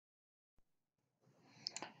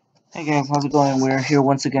Hey guys, how's it going? We're here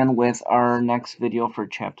once again with our next video for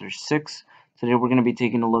chapter 6. Today we're going to be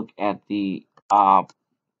taking a look at the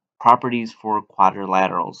properties for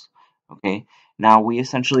quadrilaterals. Okay, now we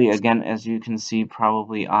essentially, again, as you can see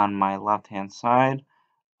probably on my left hand side,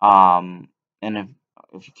 and if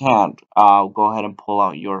you can't, go ahead and pull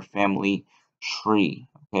out your family tree.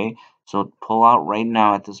 Okay, so pull out right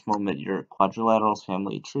now at this moment your quadrilaterals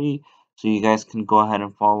family tree, so you guys can go ahead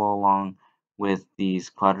and follow along with these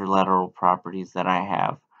quadrilateral properties that I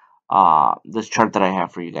have. This chart that I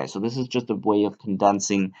have for you guys. So this is just a way of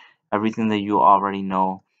condensing everything that you already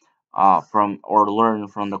know from or learn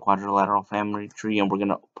from the quadrilateral family tree, and we're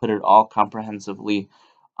gonna put it all comprehensively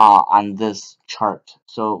on this chart.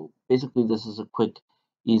 So basically, this is a quick,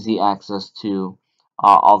 easy access to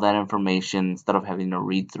all that information instead of having to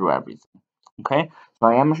read through everything. Okay, so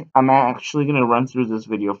I'm actually going to run through this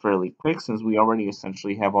video fairly quick since we already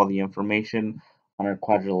essentially have all the information on our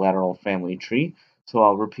quadrilateral family tree. So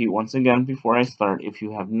I'll repeat once again before I start. If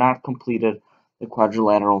you have not completed the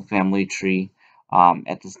quadrilateral family tree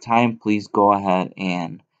at this time, please go ahead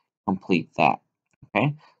and complete that.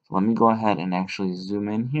 Okay, so let me go ahead and actually zoom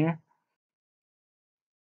in here.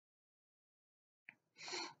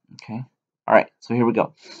 Okay, all right, so here we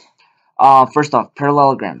go. First off,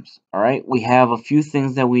 parallelograms. All right, we have a few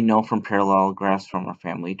things that we know from parallelograms from our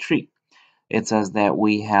family tree. It says that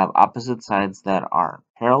we have opposite sides that are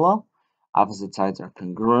parallel, opposite sides are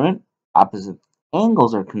congruent, opposite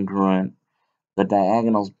angles are congruent, the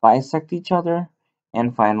diagonals bisect each other,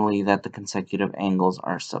 and finally that the consecutive angles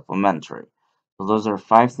are supplementary. So those are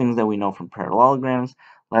 5 things that we know from parallelograms.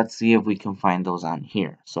 Let's see if we can find those on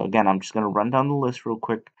here. So again, I'm just going to run down the list real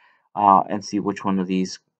quick and see which one of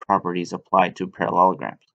these properties apply to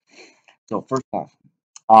parallelograms. So first off,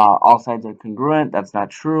 all sides are congruent. That's not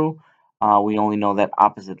true. We only know that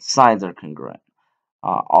opposite sides are congruent.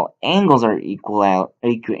 All angles are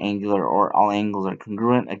equiangular, or all angles are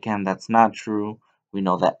congruent. Again, that's not true. We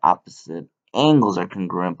know that opposite angles are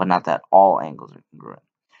congruent, but not that all angles are congruent.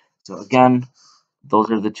 So again, those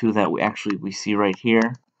are the two that we see right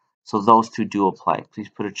here. So those two do apply. Please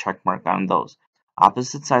put a check mark on those.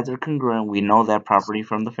 Opposite sides are congruent. We know that property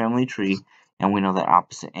from the family tree, and we know that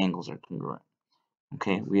opposite angles are congruent.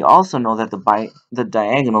 Okay, we also know that the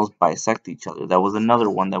diagonals bisect each other. That was another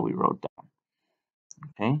one that we wrote down.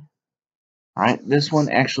 Okay. All right, this one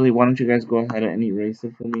actually, why don't you guys go ahead and erase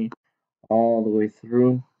it for me all the way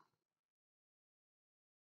through?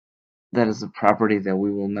 That is a property that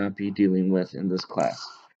we will not be dealing with in this class.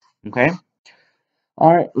 Okay.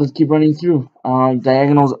 All right, let's keep running through.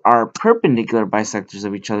 Diagonals are perpendicular bisectors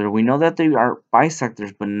of each other. We know that they are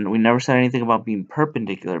bisectors, but we never said anything about being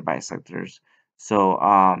perpendicular bisectors. So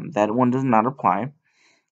that one does not apply.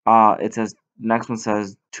 It says, next one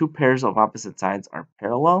says, two pairs of opposite sides are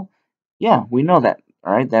parallel. Yeah, we know that.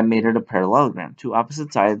 All right, that made it a parallelogram. Two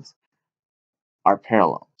opposite sides are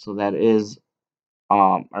parallel. So that is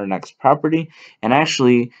our next property. And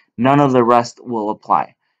actually, none of the rest will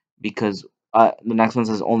apply because the next one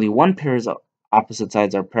says only one pair of opposite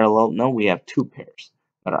sides are parallel. No, we have two pairs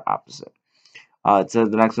that are opposite. It says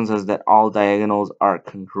the next one says that all diagonals are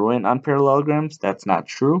congruent on parallelograms. That's not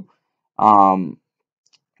true. That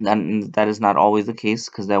is not always the case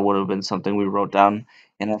because that would have been something we wrote down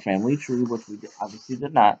in our family tree, which we obviously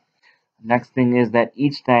did not. Next thing is that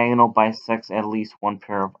each diagonal bisects at least one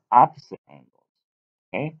pair of opposite angles.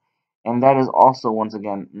 Okay, and that is also once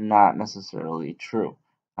again not necessarily true.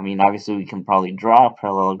 I mean, obviously we can probably draw a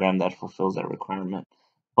parallelogram that fulfills that requirement,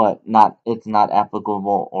 but it's not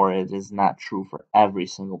applicable, or it is not true for every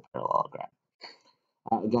single parallelogram.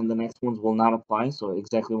 Again, the next ones will not apply, so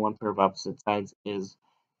exactly one pair of opposite sides is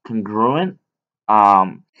congruent.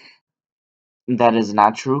 Um, that is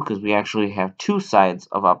not true because we actually have two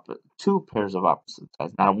pairs of opposite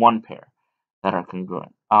sides, not one pair that are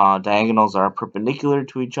congruent. Diagonals are perpendicular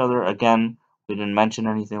to each other. Again, we didn't mention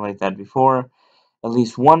anything like that before. At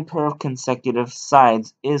least one pair of consecutive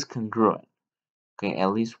sides is congruent. Okay,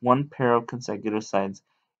 at least one pair of consecutive sides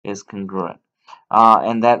is congruent.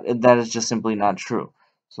 And that is just simply not true.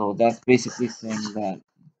 So that's basically saying that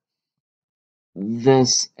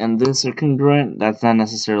this and this are congruent. That's not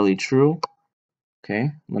necessarily true.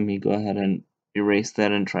 Okay, let me go ahead and erase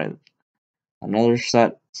that and try another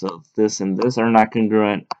set. So this and this are not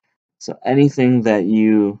congruent. So anything like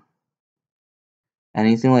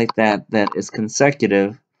that is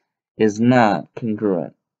consecutive is not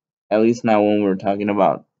congruent. At least not when we're talking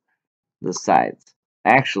about the sides.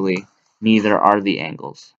 Actually, neither are the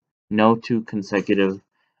angles. No two consecutive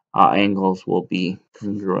angles will be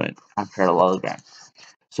congruent on parallelograms.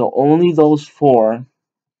 So only those four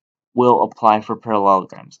will apply for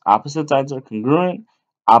parallelograms. Opposite sides are congruent,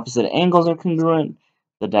 opposite angles are congruent,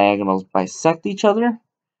 the diagonals bisect each other,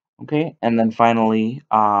 okay, and then finally,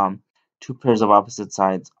 two pairs of opposite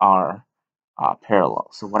sides are parallel.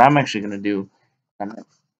 So what I'm actually going to do,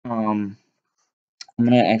 um, I'm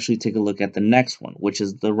going to actually take a look at the next one, which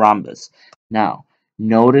is the rhombus. Now,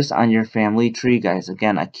 notice on your family tree, guys,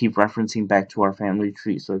 again, I keep referencing back to our family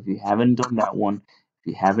tree. So if you haven't done that one, if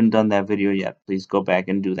you haven't done that video yet, please go back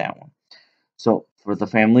and do that one. So for the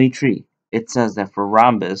family tree, it says that for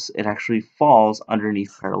rhombus, it actually falls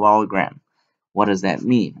underneath parallelogram. What does that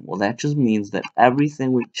mean? Well, that just means that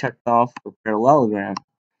everything we checked off for parallelogram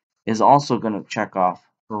is also going to check off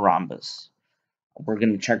for rhombus. We're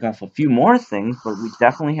going to check off a few more things, but we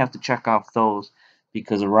definitely have to check off those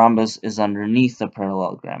because a rhombus is underneath the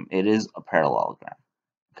parallelogram. It is a parallelogram.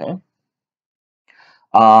 Okay.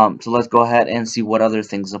 So let's go ahead and see what other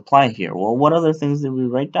things apply here. Well, what other things did we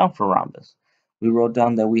write down for rhombus? We wrote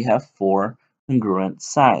down that we have 4 congruent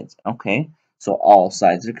sides. Okay, so all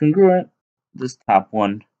sides are congruent. This top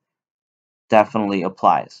one definitely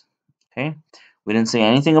applies. Okay, we didn't say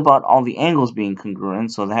anything about all the angles being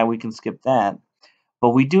congruent, so that we can skip that. But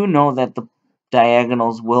we do know that the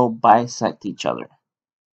diagonals will bisect each other.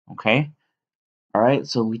 Okay, all right,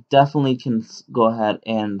 so we definitely can go ahead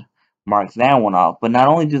and mark that one off. But not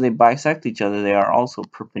only do they bisect each other, they are also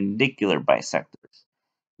perpendicular bisectors,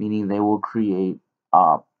 meaning they will create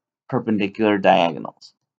perpendicular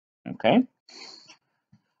diagonals. Okay,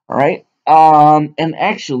 all right. And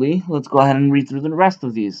actually, let's go ahead and read through the rest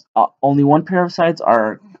of these. Only one pair of sides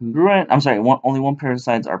are congruent. I'm sorry, only one pair of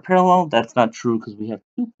sides are parallel. That's not true because we have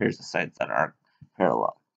 2 pairs of sides that are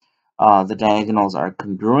parallel. The diagonals are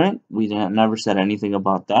congruent. We never said anything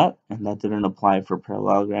about that, and that didn't apply for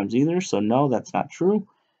parallelograms either, so no, that's not true.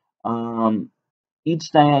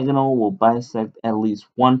 Each diagonal will bisect at least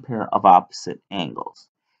one pair of opposite angles.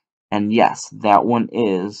 And yes, that one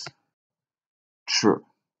is true.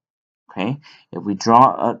 Okay, if we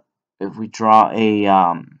draw a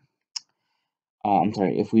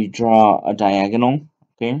diagonal,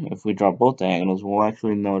 okay, if we draw both diagonals, we'll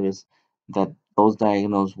actually notice that those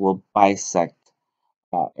diagonals will bisect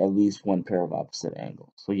at least one pair of opposite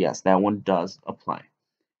angles. So yes, that one does apply.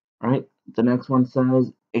 All right, the next one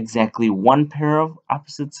says exactly one pair of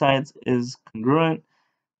opposite sides is congruent.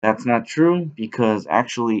 That's not true because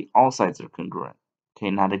actually all sides are congruent.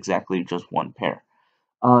 Okay, not exactly just one pair.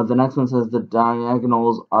 The next one says the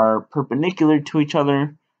diagonals are perpendicular to each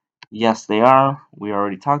other. Yes, they are. We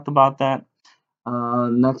already talked about that.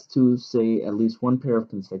 Next two say at least one pair of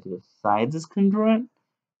consecutive sides is congruent.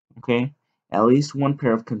 Okay, at least one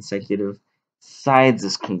pair of consecutive sides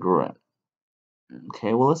is congruent.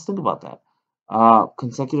 Okay, well, let's think about that.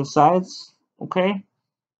 Consecutive sides. Okay.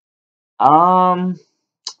 Um,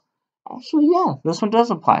 Actually, yeah, this one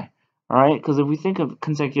does apply. All right, because if we think of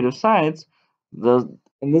consecutive sides,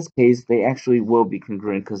 in this case they actually will be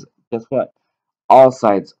congruent because guess what? All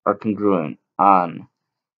sides are congruent on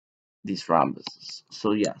these rhombuses.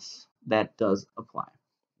 So yes, that does apply.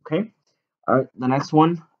 Okay. All right, the next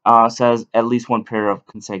one says at least one pair of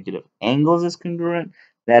consecutive angles is congruent.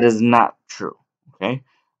 That is not true. Okay.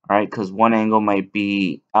 All right, because one angle might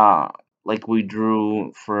be like we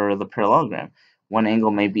drew for the parallelogram. One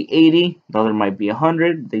angle might be 80, the other might be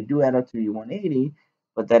 100. They do add up to be 180,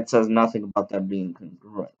 but that says nothing about them being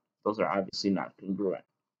congruent. Those are obviously not congruent.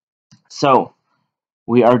 So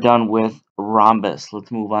we are done with rhombus.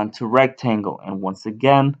 Let's move on to rectangle. And once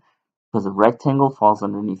again, because a rectangle falls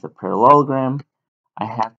underneath a parallelogram, I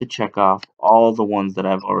have to check off all the ones that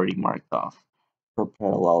I've already marked off for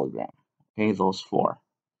parallelogram. Okay, those 4.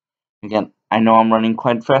 Again, I know I'm running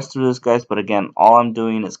quite fast through this, guys, but again, all I'm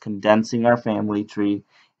doing is condensing our family tree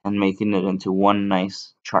and making it into one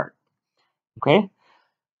nice chart. Okay?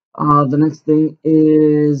 The next thing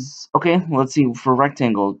is, okay, let's see, for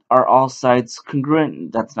rectangle, are all sides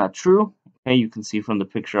congruent? That's not true. Okay, you can see from the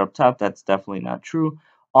picture up top, that's definitely not true.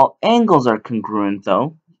 All angles are congruent,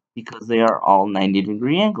 though, because they are all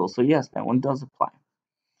 90-degree angles. So yes, that one does apply.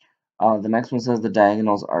 The next one says the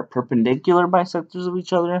diagonals are perpendicular bisectors of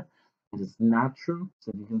each other. It is not true.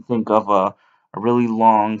 So you can think of a really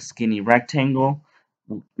long, skinny rectangle.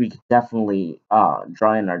 We could definitely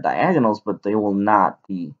draw in our diagonals, but they will not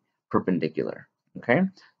be perpendicular. Okay,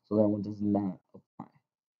 so that one does not apply.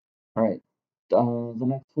 All right, the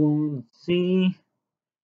next one. Let's see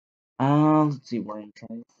where I'm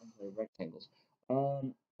trying. Rectangles.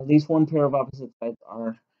 At least one pair of opposite sides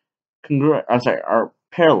are congruent. I'm sorry, are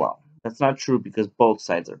parallel. That's not true because both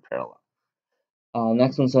sides are parallel.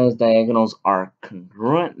 Next one says diagonals are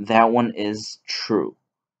congruent. That one is true.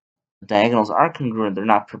 Diagonals are congruent. They're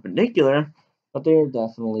not perpendicular, but they are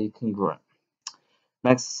definitely congruent.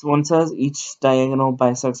 Next one says each diagonal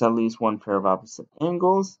bisects at least one pair of opposite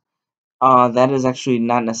angles. That is actually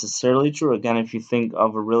not necessarily true. Again, if you think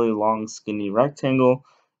of a really long, skinny rectangle,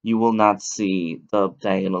 you will not see the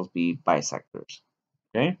diagonals be bisectors.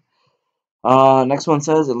 Okay. Next one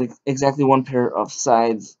says at least exactly one pair of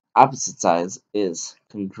sides, opposite sides, is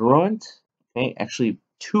congruent. Okay, actually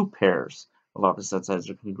two pairs of opposite sides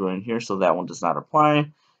are congruent here, so that one does not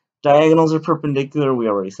apply. Diagonals are perpendicular. We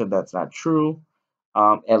already said that's not true.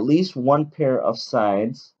 At least one pair of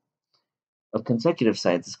sides, of consecutive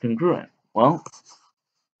sides, is congruent. Well,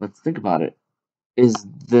 let's think about it. Is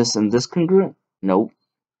this and this congruent? Nope.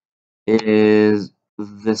 Is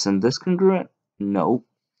this and this congruent? Nope.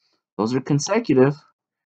 Those are consecutive,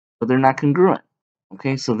 but they're not congruent.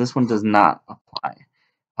 Okay, so this one does not apply.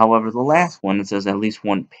 However, the last one, it says at least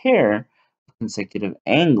one pair of consecutive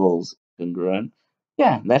angles congruent.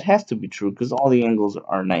 Yeah, that has to be true because all the angles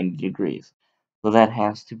are 90 degrees. So that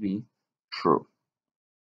has to be true.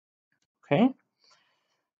 Okay?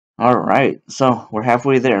 Alright, so we're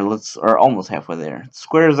halfway there. Or almost halfway there.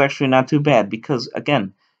 Square is actually not too bad because,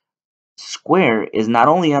 again, square is not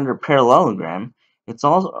only under parallelogram, it's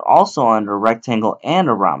also under rectangle and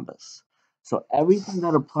a rhombus. So everything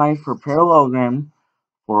that applies for parallelogram,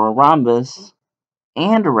 for a rhombus,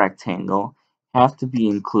 and a rectangle have to be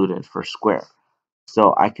included for square.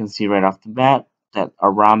 So I can see right off the bat that a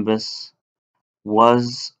rhombus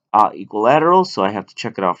was equilateral, so I have to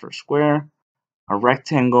check it out for square. A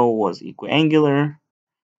rectangle was equiangular.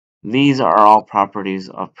 These are all properties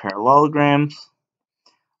of parallelograms.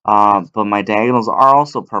 But my diagonals are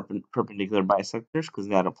also perpendicular bisectors because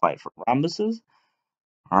that applied for rhombuses.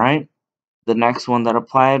 Alright, the next one that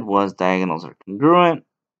applied was diagonals are congruent.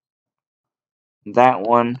 That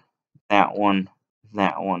one, that one,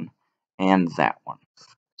 that one, and that one.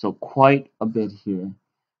 So quite a bit here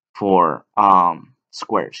for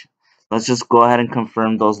squares. Let's just go ahead and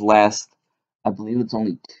confirm those last, I believe it's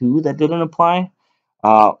only two that didn't apply.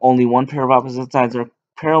 Only one pair of opposite sides are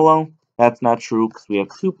parallel. That's not true because we have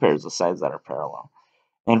two pairs of sides that are parallel.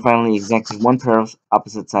 And finally, exactly one pair of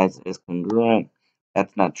opposite sides is congruent.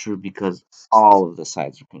 That's not true because all of the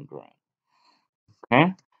sides are congruent.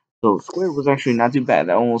 Okay? So square was actually not too bad.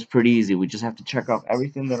 That one was pretty easy. We just have to check off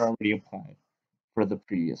everything that already applied for the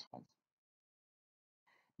previous one.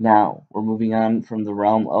 Now, we're moving on from the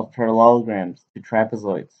realm of parallelograms to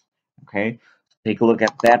trapezoids. Okay? Take a look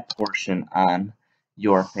at that portion on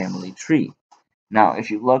your family tree. Now,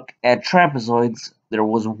 if you look at trapezoids, there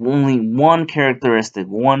was only one characteristic,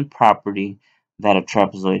 one property that a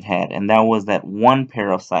trapezoid had, and that was that one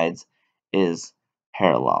pair of sides is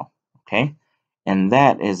parallel. Okay? And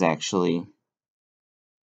that is actually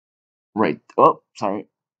right. Oh, sorry.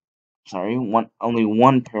 Only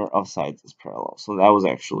one pair of sides is parallel. So that was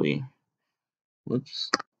actually,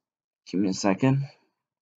 whoops, give me a second.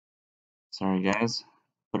 Sorry, guys.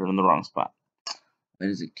 Put it in the wrong spot. Why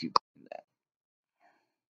does it keep doing that?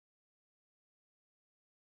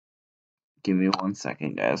 Give me 1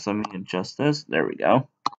 second, guys. Let me adjust this. There we go.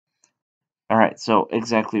 Alright, so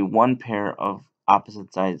exactly one pair of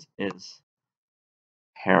opposite sides is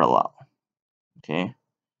parallel. Okay?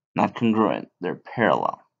 Not congruent. They're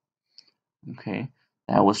parallel. Okay?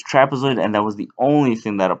 That was trapezoid, and that was the only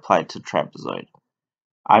thing that applied to trapezoid.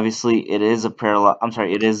 Obviously, it is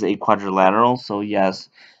it is a quadrilateral, so yes,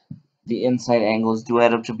 the inside angles do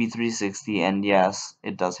add up to be 360, and yes,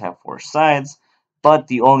 it does have four sides, but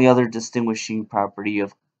the only other distinguishing property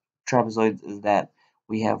of trapezoids is that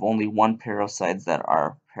we have only one pair of sides that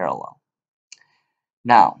are parallel.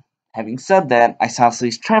 Now, having said that,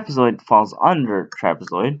 isosceles trapezoid falls under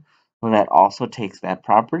trapezoid, so that also takes that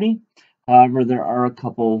property. However, there are a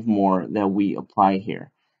couple more that we apply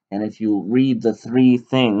here. And if you read the three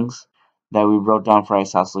things that we wrote down for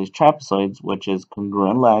isosceles trapezoids, which is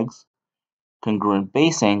congruent legs, congruent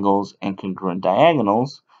base angles, and congruent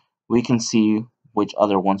diagonals, we can see which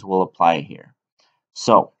other ones will apply here.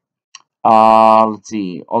 So, let's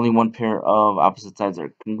see. Only one pair of opposite sides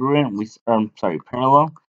are congruent.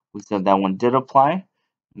 Parallel. We said that one did apply.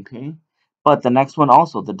 Okay. But the next one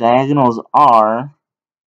also, the diagonals are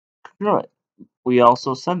congruent. We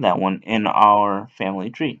also said that one in our family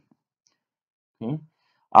tree. Okay.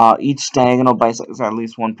 Each diagonal bisects at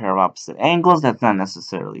least one pair of opposite angles. That's not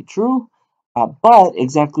necessarily true. But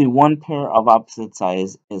exactly one pair of opposite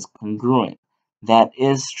sides is congruent. That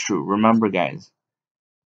is true. Remember, guys,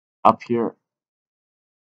 up here,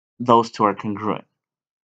 those two are congruent.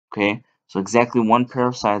 Okay, so exactly one pair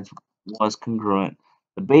of sides was congruent.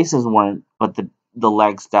 The bases weren't, but the the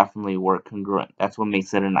legs definitely were congruent. That's what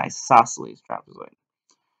makes it an isosceles trapezoid.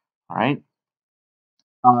 All right.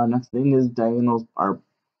 Next thing is diagonals are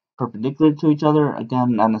perpendicular to each other.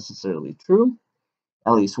 Again, not necessarily true.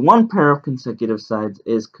 At least one pair of consecutive sides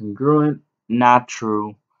is congruent. Not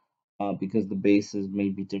true, because the bases may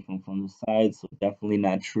be different from the sides, so definitely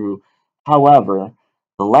not true. However,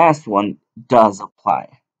 the last one does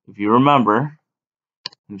apply. If you remember,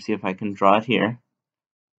 let me see if I can draw it here.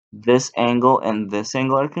 This angle and this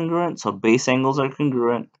angle are congruent, so base angles are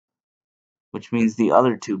congruent, which means the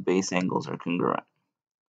other two base angles are congruent.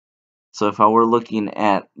 So if I were looking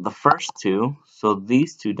at the first two, so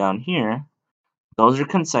these two down here, those are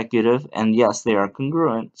consecutive, and yes, they are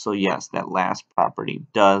congruent, so yes, that last property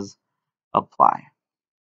does apply.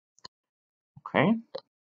 Okay?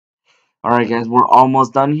 Alright guys, we're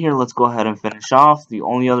almost done here. Let's go ahead and finish off. The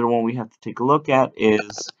only other one we have to take a look at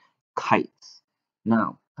is kites.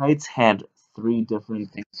 Now, kites had three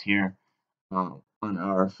different things here on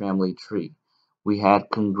our family tree. We had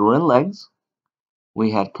congruent legs.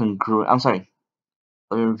 We had I'm sorry,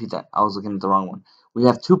 let me repeat that. I was looking at the wrong one. We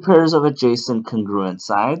have two pairs of adjacent congruent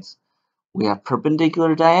sides. We have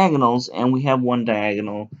perpendicular diagonals, and we have one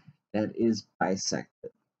diagonal that is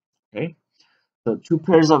bisected. Okay, so two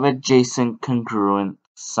pairs of adjacent congruent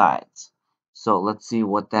sides. So let's see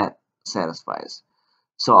what that satisfies.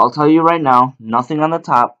 So I'll tell you right now, nothing on the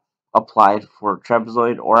top applied for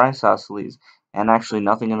trapezoid or isosceles, and actually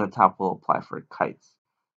nothing on the top will apply for kites.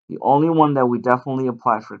 The only one that we definitely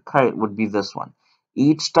apply for kite would be this one.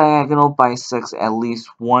 Each diagonal bisects at least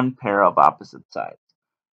one pair of opposite sides.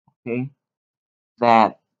 Okay,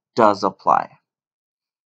 that does apply.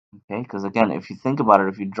 Okay, because again, if you think about it,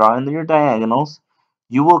 if you draw in your diagonals,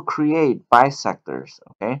 you will create bisectors.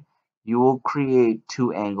 Okay, you will create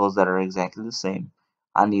two angles that are exactly the same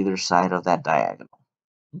on either side of that diagonal.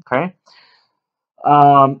 Okay,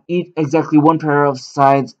 exactly one pair of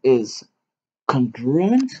sides is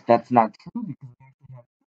congruent. That's not true because we actually have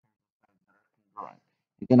congruent.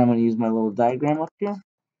 Again, I'm going to use my little diagram up here.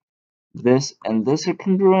 This and this are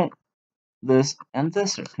congruent. This and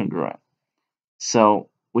this are congruent. So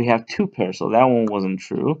we have two pairs. So that one wasn't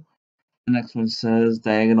true. The next one says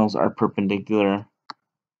diagonals are perpendicular.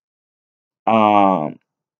 Are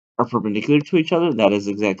perpendicular to each other. That is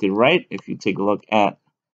exactly right. If you take a look at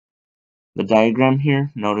the diagram here,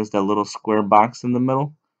 notice that little square box in the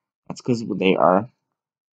middle. That's because they are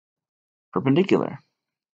perpendicular.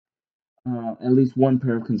 At least one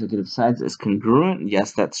pair of consecutive sides is congruent.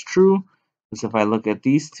 Yes, that's true. Because if I look at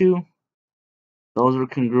these two, those are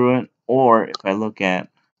congruent. Or if I look at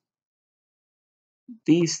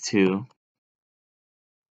these two,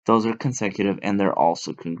 those are consecutive and they're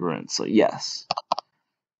also congruent. So yes,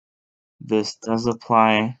 this does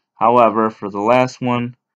apply. However, for the last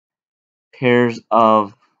one,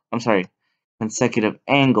 consecutive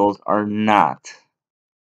angles are not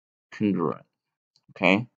congruent.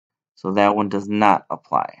 Okay, so that one does not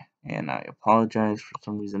apply. And I apologize, for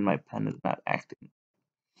some reason my pen is not acting.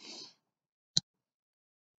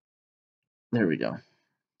 There we go.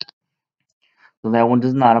 So that one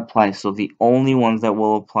does not apply. So the only ones that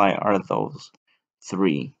will apply are those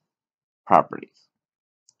three properties.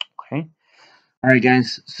 Okay. Alright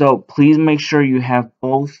guys, so please make sure you have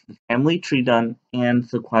both the family tree done and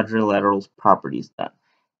the quadrilaterals properties done.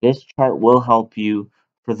 This chart will help you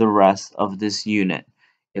for the rest of this unit.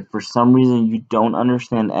 If for some reason you don't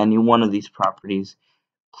understand any one of these properties,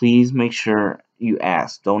 please make sure you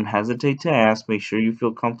ask. Don't hesitate to ask. Make sure you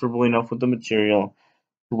feel comfortable enough with the material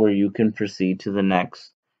to where you can proceed to the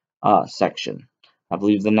next section. I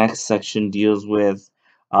believe the next section deals with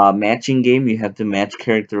matching game. You have to match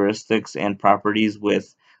characteristics and properties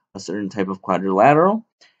with a certain type of quadrilateral,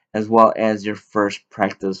 as well as your first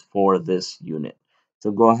practice for this unit.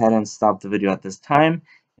 So go ahead and stop the video at this time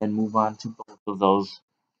and move on to both of those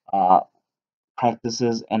uh,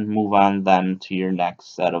 practices and move on then to your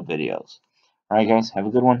next set of videos. Alright guys, have a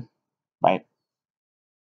good one. Bye.